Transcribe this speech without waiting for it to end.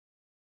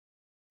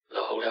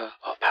holder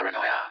of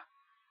Paranoia.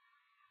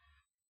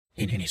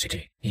 In any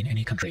city, in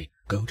any country,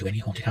 go to any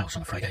haunted house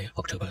on a Friday,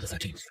 October the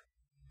 13th.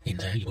 In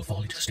there you will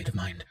fall into the state of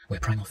mind where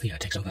primal fear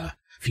takes over,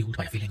 fueled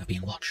by a feeling of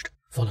being watched,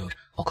 followed,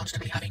 or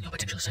constantly having your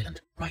potential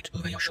assailant right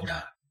over your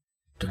shoulder.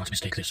 Do not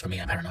mistake this for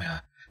mere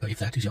paranoia, for if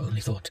that is your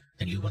only thought,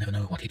 then you will never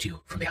know what hit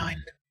you from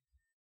behind.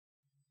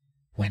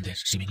 When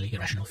this seemingly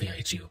irrational fear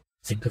hits you,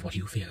 think of what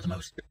you fear the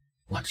most.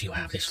 Once you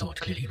have this thought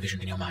clearly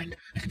envisioned in your mind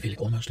and can feel it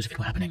almost as if it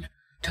were happening,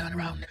 turn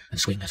around and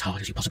swing as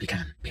hard as you possibly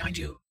can behind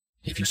you.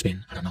 If you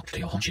spin and are knocked to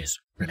your haunches,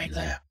 remain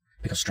there,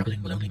 because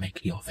struggling will only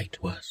make your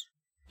fate worse.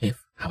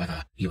 If,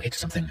 however, you hit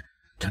something,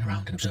 turn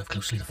around and observe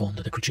closely the form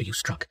that the creature you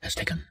struck has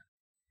taken.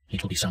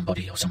 It will be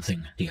somebody or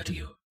something dear to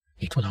you.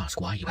 It will ask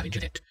why you have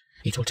injured it.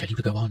 It will tell you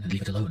to go on and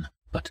leave it alone,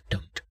 but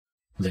don't.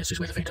 This is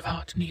where the faint of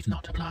heart need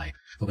not apply,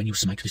 for when you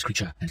smite this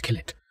creature and kill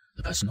it,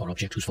 the person or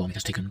object whose form it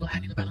has taken will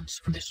hang in the balance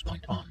from this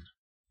point on.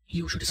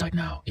 You should decide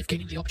now if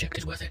gaining the object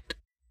is worth it.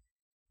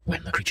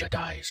 When the creature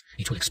dies,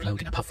 it will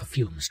explode in a puff of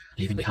fumes,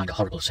 leaving behind a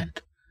horrible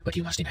scent. But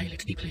you must inhale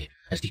it deeply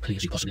as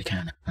you possibly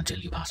can, until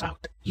you pass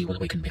out. You will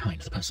awaken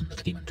behind the person that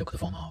the demon took the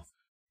form of.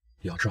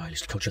 Your trial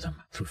is to torture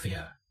them through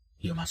fear.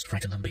 You must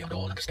frighten them beyond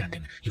all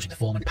understanding, using the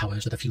form and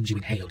powers that the fumes you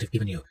inhaled have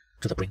given you,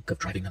 to the brink of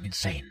driving them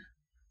insane.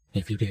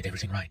 If you did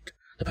everything right,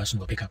 the person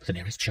will pick up the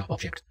nearest sharp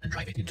object and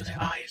drive it into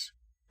their eyes.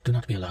 Do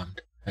not be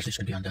alarmed, as this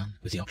can be undone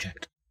with the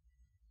object.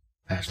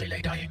 As they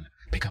lay dying,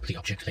 pick up the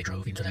object they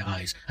drove into their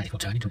eyes, and it will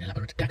turn into an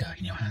elaborate dagger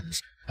in your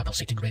hands, a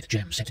pulsating red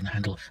gem set in the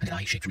handle and an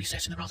eye-shaped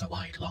recess in the rather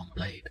wide, long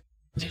blade.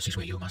 This is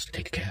where you must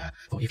take care,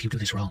 for if you do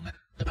this wrong,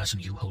 the person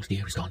you hold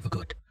dear is gone for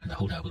good, and the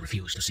holder will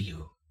refuse to see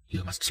you.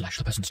 You must slash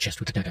the person's chest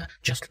with the dagger,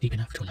 just deep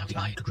enough to allow the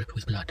eye to drip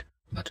with blood,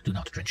 but do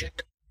not drench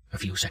it. A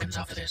few seconds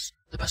after this,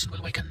 the person will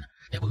awaken,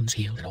 their wounds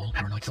healed and all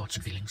paranoid thoughts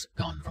and feelings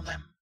gone from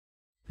them.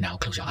 Now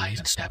close your eyes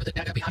and stab at the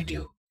dagger behind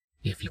you.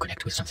 If you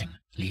connect with something,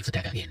 leave the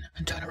dagger in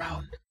and turn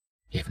around.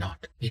 If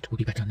not, it would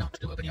be better not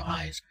to open your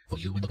eyes, for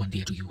you and the one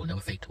dear to you will know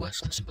a fate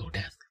worse than simple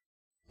death.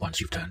 Once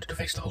you've turned to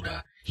face the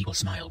holder, he will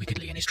smile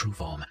wickedly in his true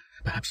form,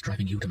 perhaps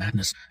driving you to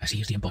madness, as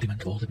he is the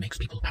embodiment of all that makes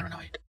people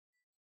paranoid.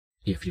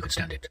 If you can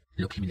stand it,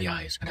 look him in the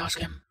eyes and ask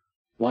him,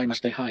 "Why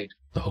must they hide?"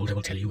 The holder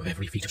will tell you of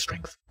every feat of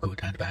strength,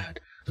 good and bad,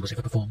 that was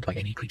ever performed by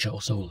any creature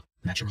or soul,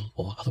 natural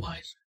or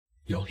otherwise.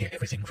 You'll hear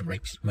everything from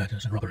rapes,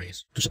 murders and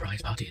robberies, to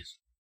surprise parties.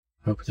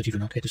 Hope that you do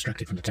not get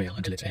distracted from the tale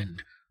until its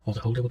end, or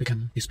the holder will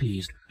become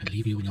displeased and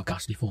leave you in your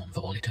ghastly form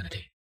for all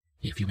eternity.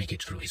 If you make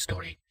it through his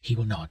story, he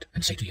will nod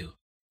and say to you,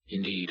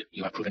 "Indeed,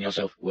 you have proven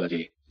yourself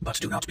worthy." But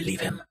do not believe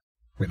him.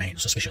 Remain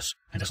suspicious,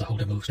 and as the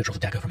holder moves to draw the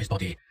dagger from his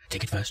body,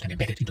 take it first and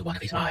embed it into one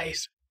of his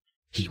eyes.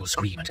 He will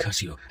scream and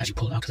curse you as you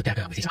pull out the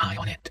dagger with his eye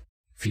on it.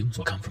 Fumes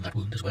will come from that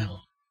wound as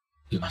well.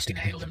 You must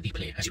inhale them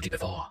deeply as you did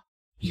before.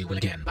 You will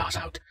again pass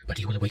out, but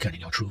you will awaken in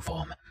your true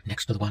form,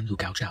 next to the one who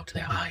gouged out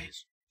their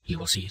eyes. You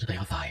will see that they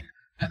are fine,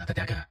 and that the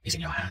dagger is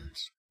in your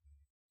hands.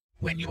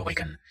 When you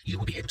awaken, you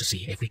will be able to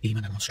see every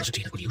demon and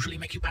monstrosity that would usually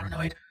make you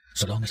paranoid,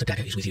 so long as the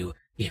dagger is with you,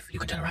 if you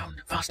can turn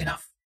around fast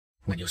enough.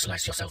 When you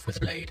slice yourself with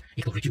the blade,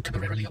 it will rid you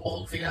temporarily of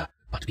all fear,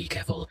 but be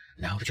careful,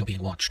 now that you're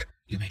being watched,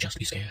 you may just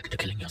be scared into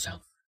killing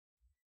yourself.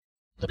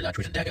 The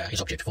blood-ridden dagger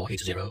is object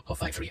 480 of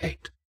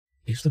 538.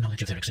 Is the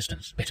knowledge of their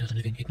existence better than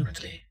living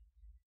ignorantly?